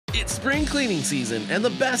It's spring cleaning season and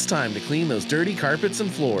the best time to clean those dirty carpets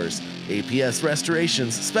and floors. APS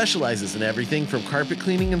Restorations specializes in everything from carpet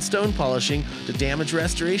cleaning and stone polishing to damage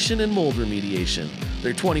restoration and mold remediation.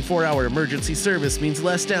 Their 24-hour emergency service means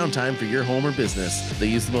less downtime for your home or business. They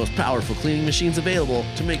use the most powerful cleaning machines available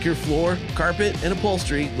to make your floor, carpet, and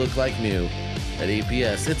upholstery look like new. At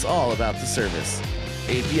APS, it's all about the service.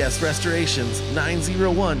 APS Restorations,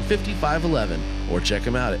 901-5511, or check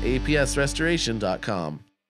them out at apsrestoration.com.